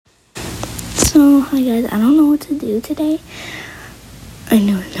So, hi guys, I don't know what to do today. I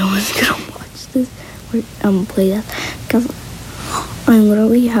know no one's gonna watch this or play that because I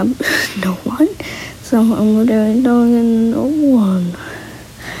literally have no one. So I'm literally doing no one.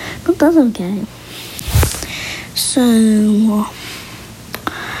 But that's okay. So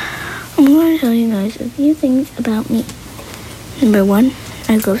I'm gonna tell you guys a few things about me. Number 1,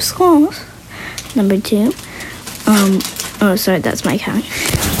 I love schools. Number 2, oh sorry, that's my cat.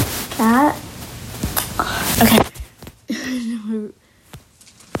 Okay.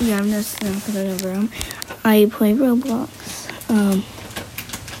 Yeah, I'm just gonna put it over room. I play Roblox.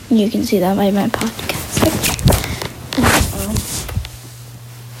 You can see that by my podcast picture.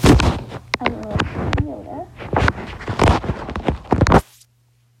 I love Yoda.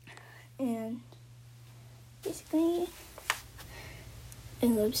 And basically, I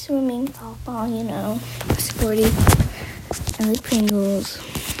love swimming, softball, sporty. I like Pringles.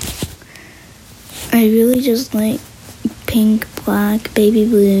 I really just like pink, black, baby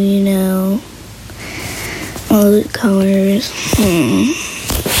blue, all the colors.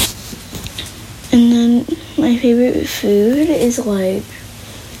 And then my favorite food is like,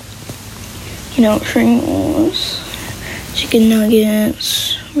 Pringles, chicken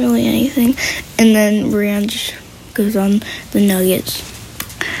nuggets, really anything. And then ranch goes on the nuggets.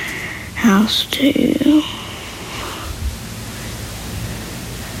 House too.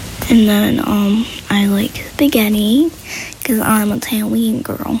 And then I like spaghetti because I'm a Italian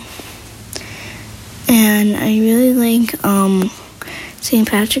girl. And I really like St.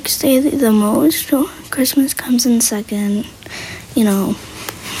 Patrick's Day the most. Christmas comes in second, And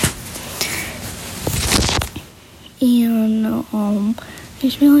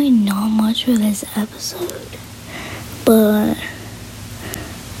there's really not much for this episode. But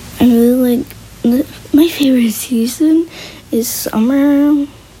I really like my favorite season is summer.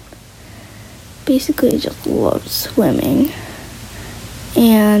 Basically, I just love swimming.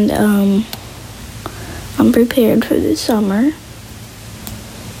 And I'm prepared for the summer.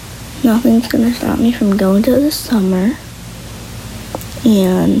 Nothing's gonna stop me from going to the summer.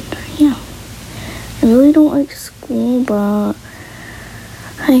 And yeah, I really don't like school, but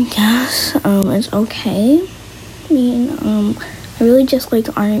I guess it's okay. I really just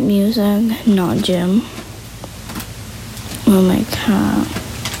like art, music, not gym. Oh my god.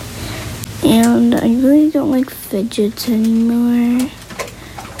 And I really don't like fidgets anymore.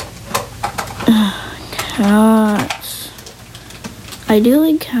 Cats. I do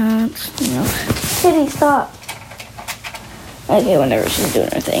like cats, Kitty, stop. Okay, whenever she's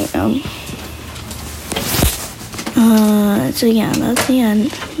doing her thing. So yeah, that's the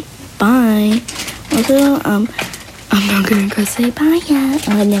end. Bye. Also, I'm not gonna go say bye yet.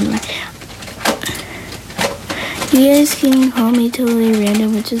 Oh, never mind. You guys can call me totally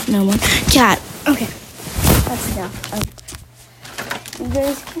random, which is no one. Cat. Okay. That's enough. You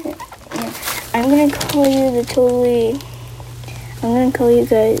guys can. Yeah. I'm gonna call you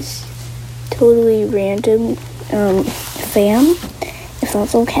guys totally random fam, if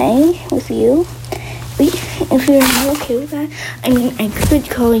that's okay with you. If you're not okay with that, I could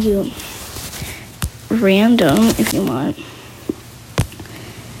call you random if you want.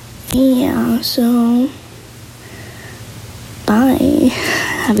 Yeah, so bye.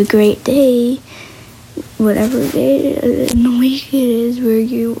 Have a great day. Whatever day in the week it is where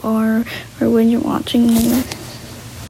you are or when you're watching this.